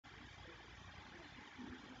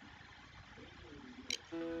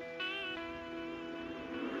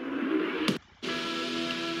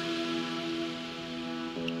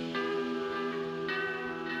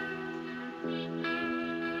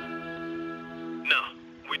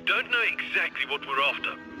don't know exactly what we're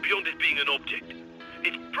after, beyond it being an object.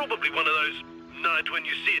 It's probably one of those night when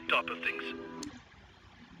you see it type of things.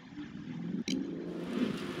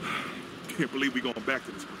 Can't believe we're going back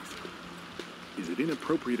to this place. Is it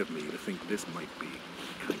inappropriate of me to think this might be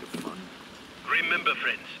kind of fun? Remember,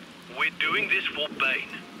 friends, we're doing this for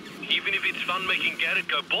Bane. Even if it's fun making Garrett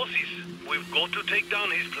go bosses, we've got to take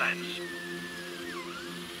down his plans.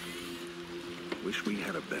 Wish we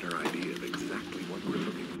had a better idea of exactly what we're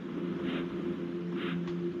looking for.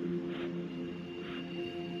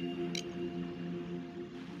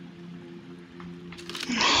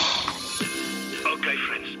 Okay,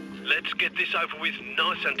 friends, let's get this over with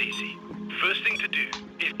nice and easy. First thing to do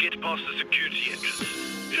is get past the security entrance.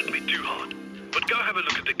 Shouldn't be too hard, but go have a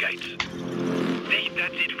look at the gates. There,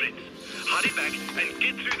 that's it, friends. Hurry back and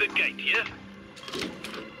get through the gate, yeah?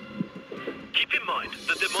 Keep in mind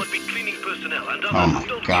that there might be cleaning personnel and other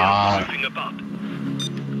adult moving about.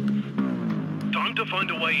 Time to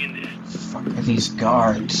find a way in there. Fuck are these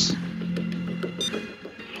guards?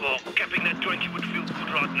 Oh, capping that 20 would feel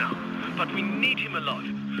good right now, but we need him alive.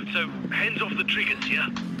 So, hands off the triggers, yeah?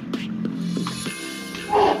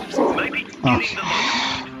 Maybe getting the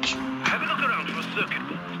light. Have a look around for a circuit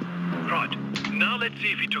board. Right, now let's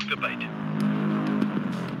see if he took the bait.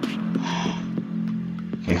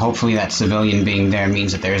 Okay, hopefully that civilian being there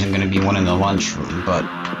means that there isn't going to be one in the lunchroom, but...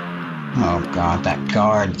 Oh god, that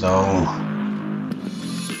guard, though.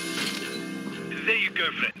 There you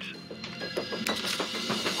go, friends.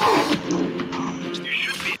 You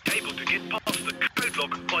should be able to get past the code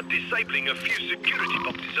lock by disabling a few security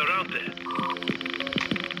boxes around there.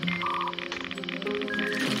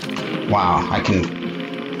 Wow, I can...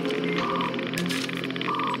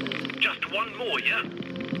 Just one more, yeah?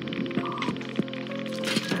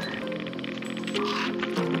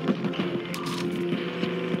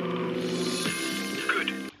 Good.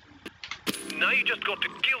 Now you just got to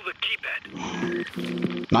kill the keypad.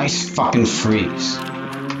 Nice fucking freeze.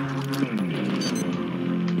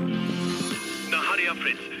 Now hurry up,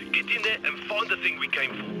 friends. Get in there and find the thing we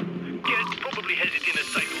came for. Garrett probably has it in a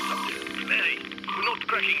safe or something. Hey, we're not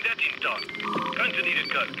cracking that in time. Going to need a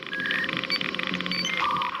code.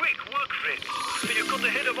 Quick work, friends. You've got the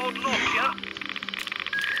head of old lock, yeah?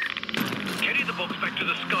 Carry the box back to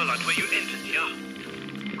the skylight where you entered, yeah?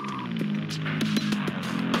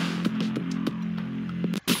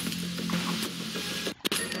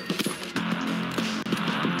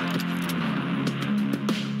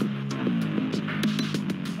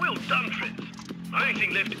 Well done, friends. Only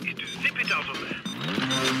thing left is to zip it out of there.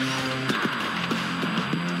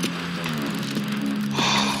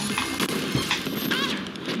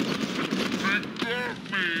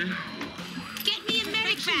 Get me a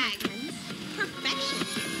medic bag. Perfection.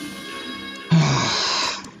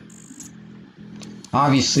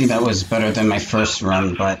 Obviously that was better than my first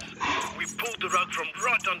run, but... We pulled the rug from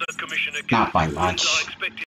right under Commissioner Not by Garrett. much. I expected